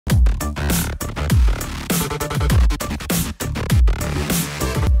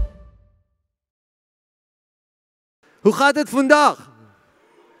Hoe gaat het vandaag?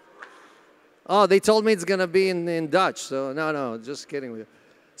 Oh, they told me it's going to be in Dutch. So, no, just kidding with you.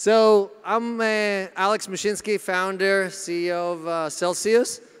 So, I'm Alex Mashinsky, founder, CEO of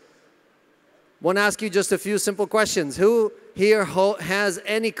Celsius. Want to ask you just a few simple questions. Who here has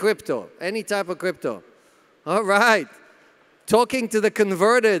any crypto? Any type of crypto? All right. Talking to the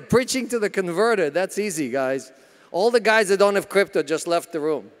converted, preaching to the converted. That's easy, guys. All the guys that don't have crypto just left the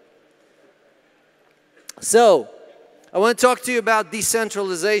room. So, I want to talk to you about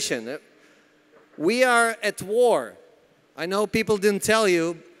decentralization. We are at war. I know people didn't tell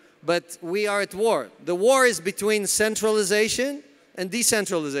you, but we are at war. The war is between centralization and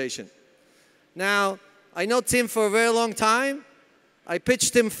decentralization. Now, I know Tim for a very long time. I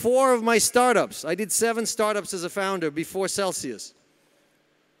pitched him 4 of my startups. I did 7 startups as a founder before Celsius.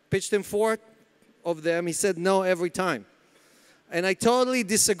 Pitched him 4 of them. He said no every time. And I totally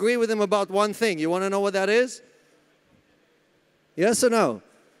disagree with him about one thing. You want to know what that is? Yes or no?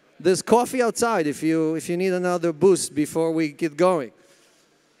 There's coffee outside if you need another boost before we get going.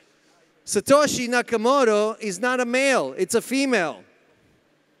 Satoshi Nakamoto is not a male. It's a female.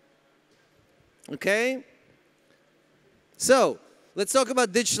 Okay? So, let's talk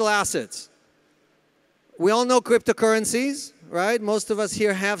about digital assets. We all know cryptocurrencies, right? Most of us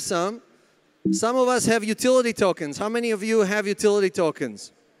here have some. Some of us have utility tokens. How many of you have utility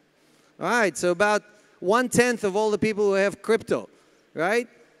tokens? All right, so about 1/10 of all the people who have crypto, right?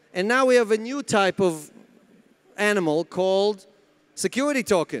 And now we have a new type of animal called security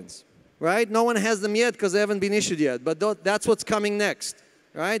tokens, right? No one has them yet because they haven't been issued yet, but that's what's coming next,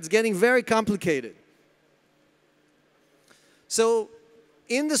 right? It's getting very complicated. So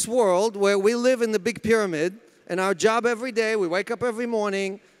in this world where we live in the big pyramid, and our job every day, we wake up every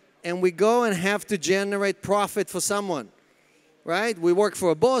morning, and we go and have to generate profit for someone, right? We work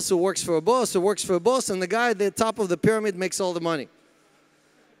for a boss who works for a boss who works for a boss, and the guy at the top of the pyramid makes all the money.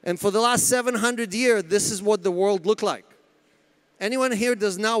 And for the last 700 years, this is what the world looked like. Anyone here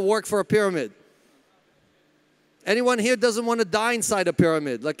does not work for a pyramid? Anyone here doesn't want to die inside a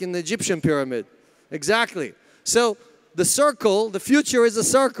pyramid, like in the Egyptian pyramid? Exactly. So the circle, the future is a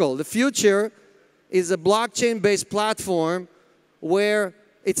circle. The future is a blockchain-based platform where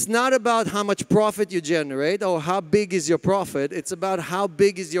it's not about how much profit you generate or how big is your profit. It's about how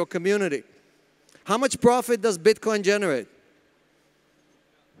big is your community. How much profit does Bitcoin generate?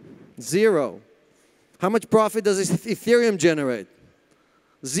 0. How much profit does Ethereum generate?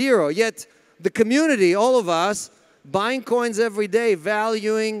 0. Yet the community, all of us, buying coins every day,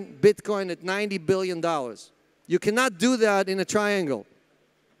 valuing Bitcoin at $90 billion. You cannot do that in a triangle.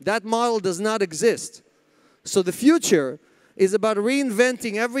 That model does not exist. So the future is about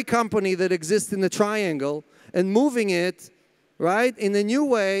reinventing every company that exists in the triangle and moving it, right, in a new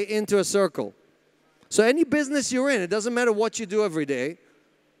way into a circle. So any business you're in, it doesn't matter what you do every day,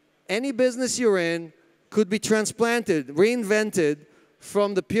 any business you're in could be transplanted, reinvented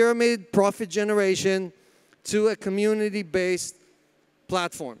from the pyramid profit generation to a community-based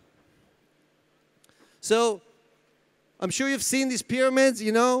platform. So I'm sure you've seen these pyramids,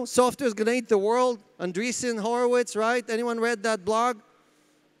 you know, software is going to eat the world. Andreessen Horowitz, right? Anyone read that blog?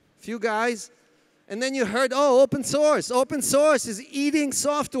 A few guys. And then you heard, oh, open source. Open source is eating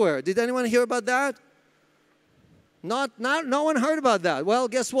software. Did anyone hear about that? No one heard about that. Well,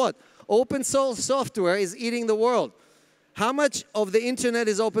 guess what? Open source software is eating the world. How much of the internet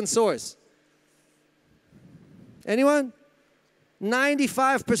is open source? Anyone?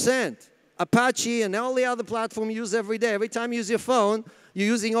 95%. Apache and all the other platforms you use every day. Every time you use your phone, you're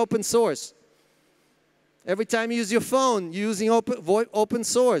using open source. Every time you use your phone, you're using open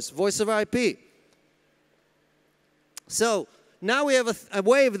source, voice over IP. So now we have a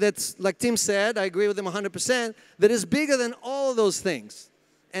wave that's, like Tim said, I agree with him 100%, that is bigger than all of those things.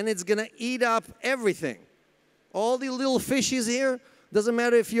 And it's going to eat up everything. All the little fishies here, doesn't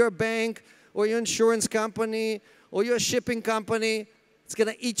matter if you're a bank or you're an insurance company or you're a shipping company, it's going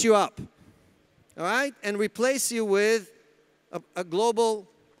to eat you up. All right? And replace you with a global,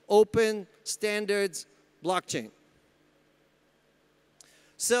 open, standards blockchain.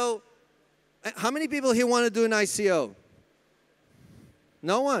 So, how many people here want to do an ICO?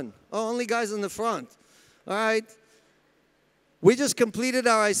 No one? Oh, only guys in the front. All right. We just completed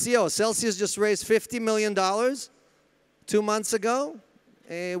our ICO. Celsius just raised $50 million 2 months ago.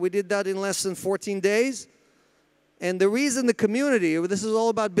 We did that in less than 14 days. And the reason the community, this is all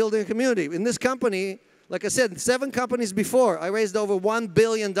about building a community. In this company, like I said, 7 companies before, I raised over $1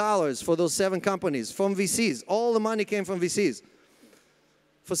 billion for those 7 companies from VCs. All the money came from VCs.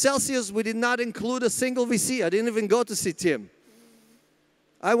 For Celsius, we did not include a single VC. I didn't even go to see Tim.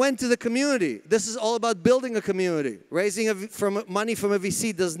 I went to the community. This is all about building a community. Raising money from a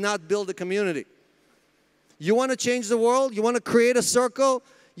VC does not build a community. You want to change the world? You want to create a circle?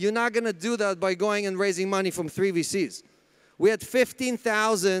 You're not going to do that by going and raising money from 3 VCs. We had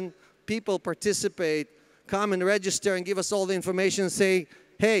 15,000 people participate, come and register and give us all the information and say,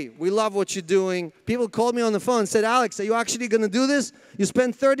 hey, we love what you're doing. People called me on the phone and said, Alex, are you actually going to do this? You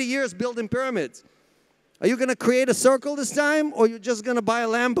spent 30 years building pyramids. Are you going to create a circle this time, or you're just going to buy a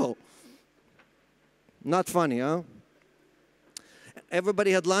Lambo? Not funny, huh?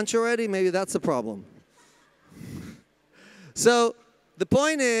 Everybody had lunch already? Maybe that's the problem. So the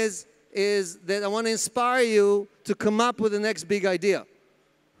point is that I want to inspire you to come up with the next big idea.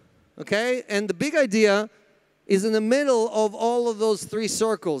 Okay? And the big idea is in the middle of all of those 3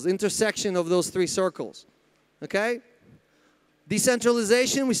 circles, intersection of those 3 circles. Okay?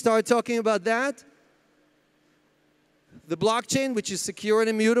 Decentralization, we started talking about that. The blockchain, which is secure and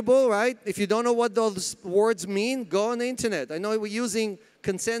immutable, right? If you don't know what those words mean, go on the internet. I know we're using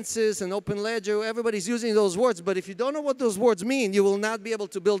consensus and open ledger. Everybody's using those words. But if you don't know what those words mean, you will not be able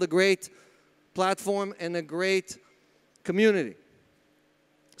to build a great platform and a great community.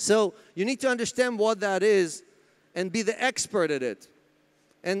 So you need to understand what that is and be the expert at it.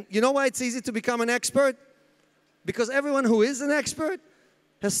 And you know why it's easy to become an expert? Because everyone who is an expert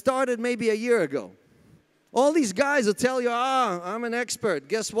has started maybe a year ago. All these guys will tell you, I'm an expert.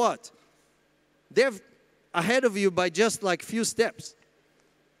 Guess what? They're ahead of you by just like few steps.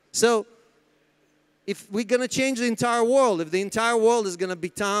 So if we're going to change the entire world, if the entire world is going to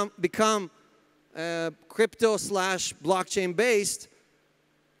become crypto/blockchain based,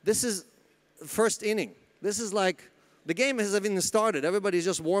 this is the first inning. This is like, the game hasn't even started. Everybody's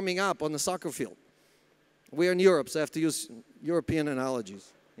just warming up on the soccer field. We're in Europe, so I have to use European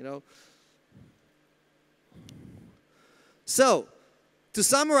analogies, you know. So, to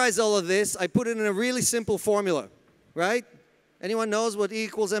summarize all of this, I put it in a really simple formula, right? Anyone knows what E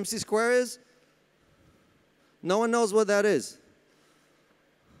equals MC squared is? No one knows what that is.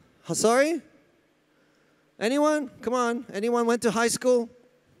 Sorry? Anyone? Come on. Anyone went to high school?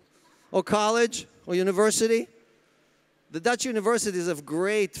 Or college? Or university? The Dutch universities have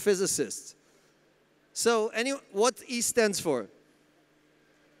great physicists. So, what E stands for?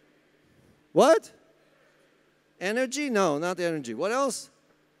 What? Energy? No, not energy. What else?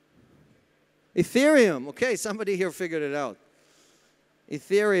 Ethereum. Okay, somebody here figured it out.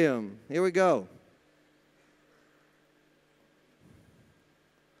 Ethereum. Here we go.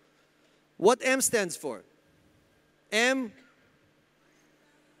 What M stands for? M?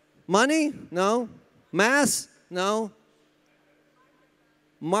 Money? No. Mass? No.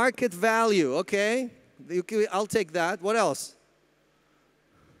 Market value. Okay. I'll take that. What else?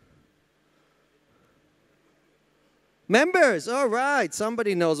 Members, all right.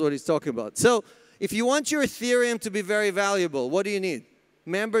 Somebody knows what he's talking about. So if you want your Ethereum to be very valuable, what do you need?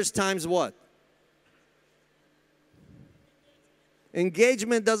 Members times what?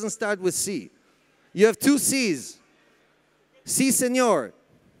 Engagement doesn't start with C. You have 2 C's. C, senor,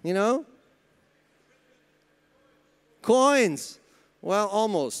 you know? Coins. Well,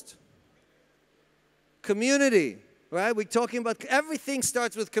 almost. Community, right? We're talking about, everything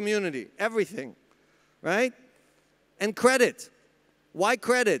starts with community. Everything, right? And credit. Why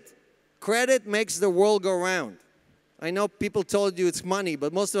credit? Credit makes the world go round. I know people told you it's money,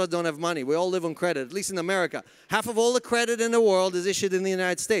 but most of us don't have money. We all live on credit, at least in America. Half of all the credit in the world is issued in the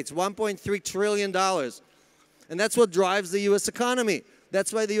United States, $1.3 trillion. And that's what drives the U.S. economy.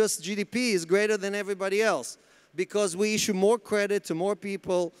 That's why the U.S. GDP is greater than everybody else, because we issue more credit to more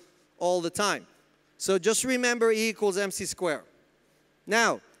people all the time. So just remember E equals MC squared.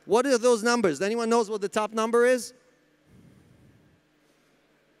 Now, what are those numbers? Anyone knows what the top number is?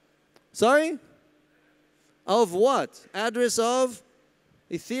 Sorry? Of what? Address of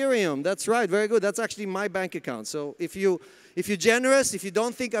Ethereum. That's right. Very good. That's actually my bank account. So if you're generous, if you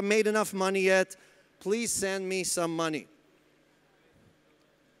don't think I made enough money yet, please send me some money.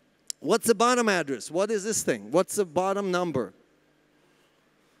 What's the bottom address? What is this thing? What's the bottom number?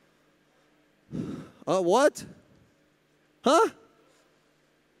 What? Huh?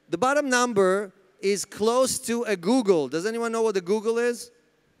 The bottom number is close to a Google. Does anyone know what a Google is?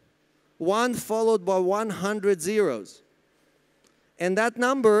 1 followed by 100 zeros. And that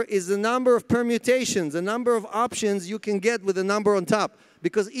number is the number of permutations, the number of options you can get with a number on top.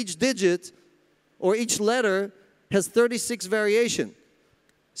 Because each digit or each letter has 36 variations.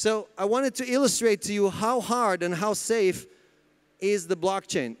 So I wanted to illustrate to you how hard and how safe is the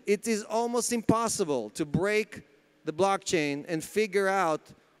blockchain. It is almost impossible to break the blockchain and figure out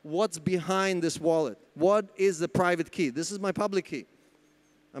what's behind this wallet. What is the private key? This is my public key.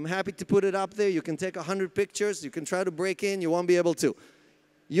 I'm happy to put it up there. You can take 100 pictures. You can try to break in. You won't be able to.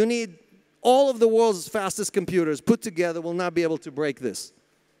 You need all of the world's fastest computers put together will not be able to break this.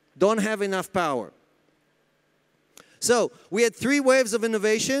 Don't have enough power. So we had 3 waves of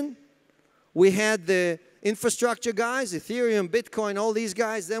innovation. We had the infrastructure guys, Ethereum, Bitcoin, all these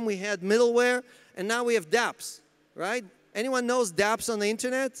guys. Then we had middleware. And now we have dApps, right? Anyone knows dApps on the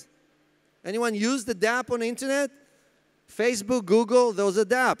internet? Anyone use the dApp on the internet? Facebook, Google, those are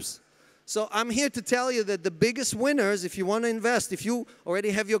dApps. So I'm here to tell you that the biggest winners, if you want to invest, if you already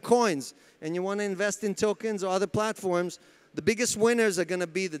have your coins and you want to invest in tokens or other platforms, the biggest winners are going to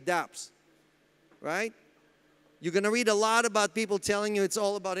be the dApps, right? You're going to read a lot about people telling you it's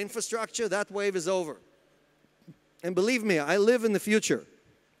all about infrastructure. That wave is over. And believe me, I live in the future,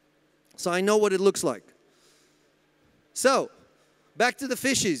 so I know what it looks like. So, back to the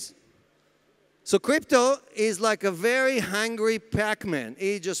fishies. So crypto is like a very hungry Pac-Man.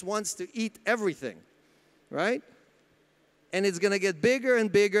 He just wants to eat everything, right? And it's going to get bigger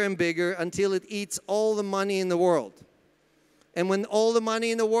and bigger and bigger until it eats all the money in the world. And when all the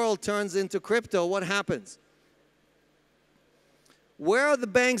money in the world turns into crypto, what happens? Where are the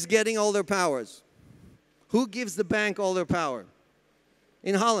banks getting all their powers? Who gives the bank all their power?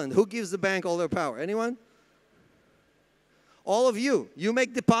 In Holland, who gives the bank all their power? Anyone? All of you. You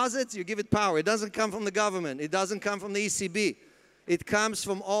make deposits, you give it power. It doesn't come from the government. It doesn't come from the ECB. It comes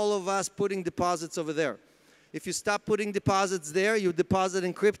from all of us putting deposits over there. If you stop putting deposits there, you deposit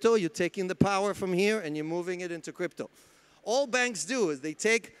in crypto, you're taking the power from here and you're moving it into crypto. All banks do is they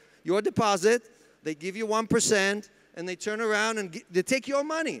take your deposit, they give you 1%, and they turn around and they take your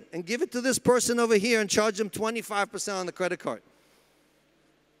money and give it to this person over here and charge them 25% on the credit card.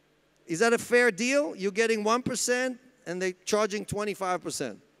 Is that a fair deal? You're getting 1%, and they're charging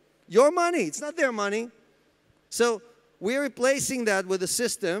 25%. Your money, it's not their money. So we're replacing that with a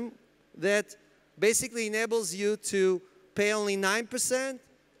system that basically enables you to pay only 9%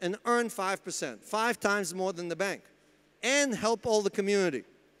 and earn 5%, 5 times more than the bank, and help all the community.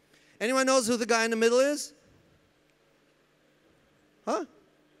 Anyone knows who the guy in the middle is? Huh?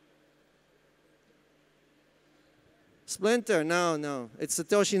 Splinter? No. It's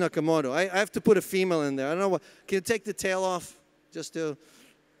Satoshi Nakamoto. I have to put a female in there. I don't know what. Can you take the tail off? Just to.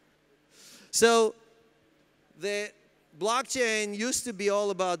 So, the blockchain used to be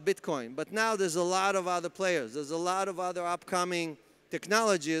all about Bitcoin, but now there's a lot of other players. There's a lot of other upcoming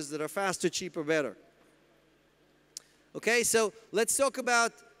technologies that are faster, cheaper, better. Okay, so let's talk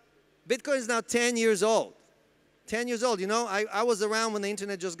about Bitcoin is now 10 years old. 10 years old. You know, I was around when the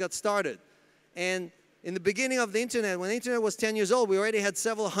internet just got started. And in the beginning of the internet, when the internet was 10 years old, we already had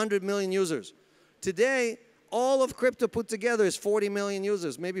several 100 million users. Today, all of crypto put together is 40 million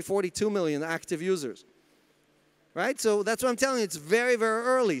users, maybe 42 million active users. Right? So that's what I'm telling you. It's very, very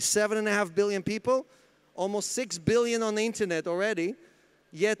early. 7.5 billion people, almost 6 billion on the internet already,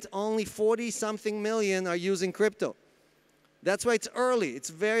 yet only 40-something million are using crypto. That's why it's early. It's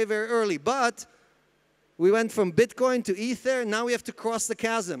very, very early. But we went from Bitcoin to Ether. Now we have to cross the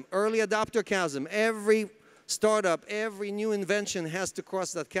chasm, early adopter chasm. Every startup, every new invention has to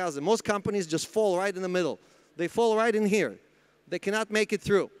cross that chasm. Most companies just fall right in the middle. They fall right in here. They cannot make it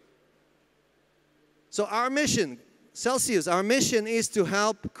through. So our mission, Celsius, our mission is to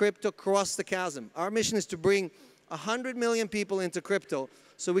help crypto cross the chasm. Our mission is to bring 100 million people into crypto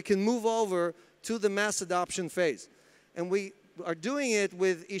so we can move over to the mass adoption phase. And we are doing it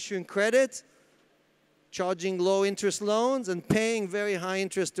with issuing credit, charging low interest loans, and paying very high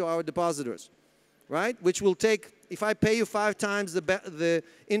interest to our depositors, right? Which will take, if I pay you 5 times the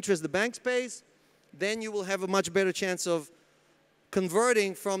interest the bank pays, then you will have a much better chance of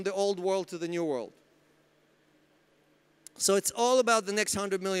converting from the old world to the new world. So it's all about the next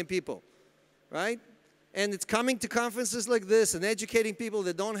 100 million people, right? And it's coming to conferences like this and educating people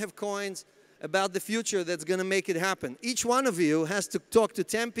that don't have coins about the future that's going to make it happen. Each one of you has to talk to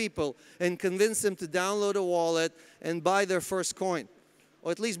 10 people and convince them to download a wallet and buy their first coin,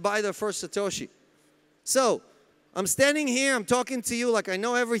 or at least buy their first Satoshi. So I'm standing here, I'm talking to you like I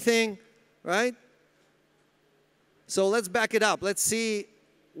know everything, right? So let's back it up. Let's see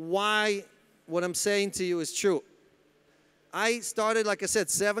why what I'm saying to you is true. I started, like I said,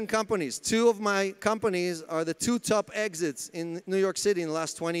 7 companies. 2 of my companies are the 2 top exits in New York City in the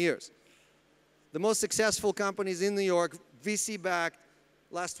last 20 years. The most successful companies in New York, VC-backed,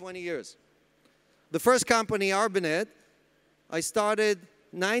 last 20 years. The first company, Arbanet, I started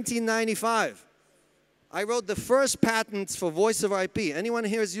 1995. I wrote the first patents for voice over IP. Anyone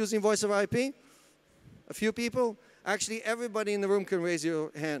here is using voice over IP? A few people? Actually, everybody in the room can raise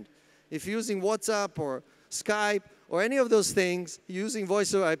your hand. If you're using WhatsApp or Skype or any of those things using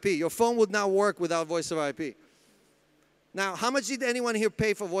voice over IP. Your phone would not work without voice over IP. Now, how much did anyone here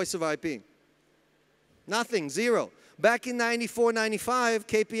pay for voice over IP? Nothing, zero. Back in 94, 95,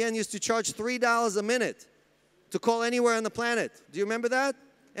 KPN used to charge $3 a minute to call anywhere on the planet. Do you remember that?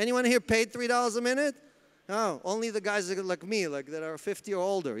 Anyone here paid $3 a minute? Oh, only the guys like me, like that are 50 or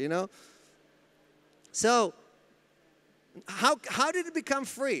older, you know? So, how did it become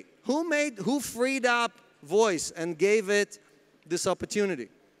free? Who freed up voice and gave it this opportunity?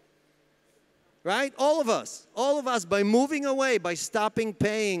 Right? All of us. All of us, by moving away, by stopping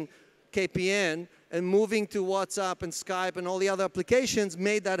paying KPN and moving to WhatsApp and Skype and all the other applications,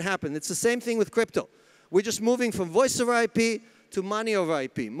 made that happen. It's the same thing with crypto. We're just moving from voice over IP to money over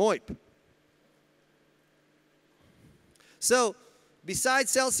IP, MOIP. So, besides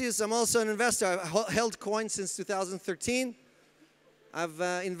Celsius, I'm also an investor. I've held coins since 2013. I've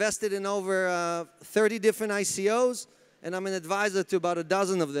invested in over 30 different ICOs, and I'm an advisor to about a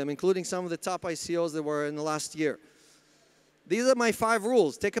dozen of them, including some of the top ICOs that were in the last year. These are my 5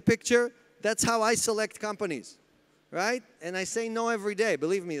 rules. Take a picture. That's how I select companies, right? And I say no every day.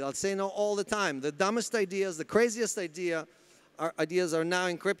 Believe me, I'll say no all the time. The dumbest ideas, the craziest ideas are now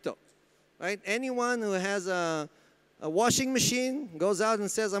in crypto, right? Anyone who has a washing machine goes out and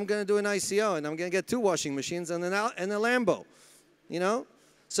says, I'm going to do an ICO, and I'm going to get 2 washing machines and a Lambo, you know?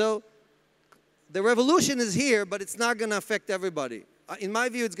 So the revolution is here, but it's not going to affect everybody. In my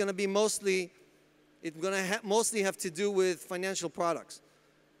view, it's going to be mostly have to do with financial products.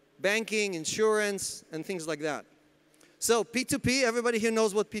 Banking, insurance, and things like that. So P2P, everybody here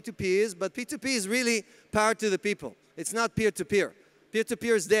knows what P2P is, but P2P is really power to the people. It's not peer-to-peer.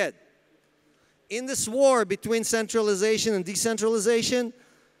 Peer-to-peer is dead. In this war between centralization and decentralization,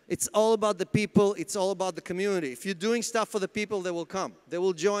 it's all about the people, it's all about the community. If you're doing stuff for the people, they will come. They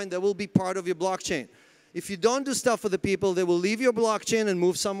will join, they will be part of your blockchain. If you don't do stuff for the people, they will leave your blockchain and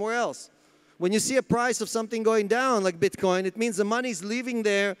move somewhere else. When you see a price of something going down, like Bitcoin, it means the money's leaving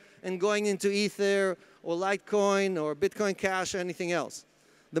there and going into Ether or Litecoin or Bitcoin Cash or anything else.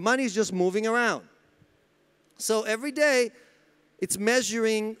 The money's just moving around. So every day, it's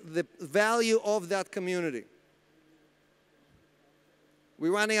measuring the value of that community.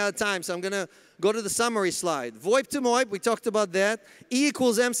 We're running out of time, so I'm going to go to the summary slide. VoIP to MOIP, we talked about that. E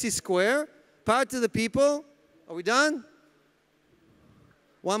equals MC square. Power to the people. Are we done?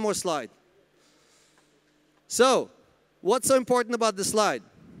 One more slide. So, what's so important about this slide?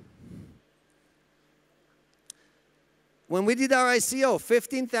 When we did our ICO,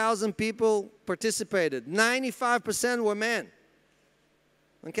 15,000 people participated. 95% were men.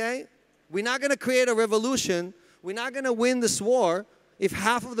 Okay? We're not going to create a revolution. We're not going to win this war if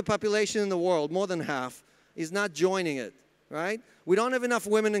half of the population in the world, more than half, is not joining it. Right? We don't have enough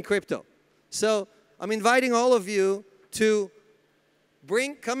women in crypto. So, I'm inviting all of you to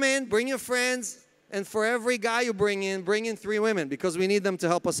come in, bring your friends, and for every guy you bring in 3 women, because we need them to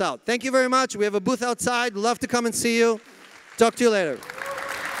help us out. Thank you very much. We have a booth outside. We'd love to come and see you. Talk to you later.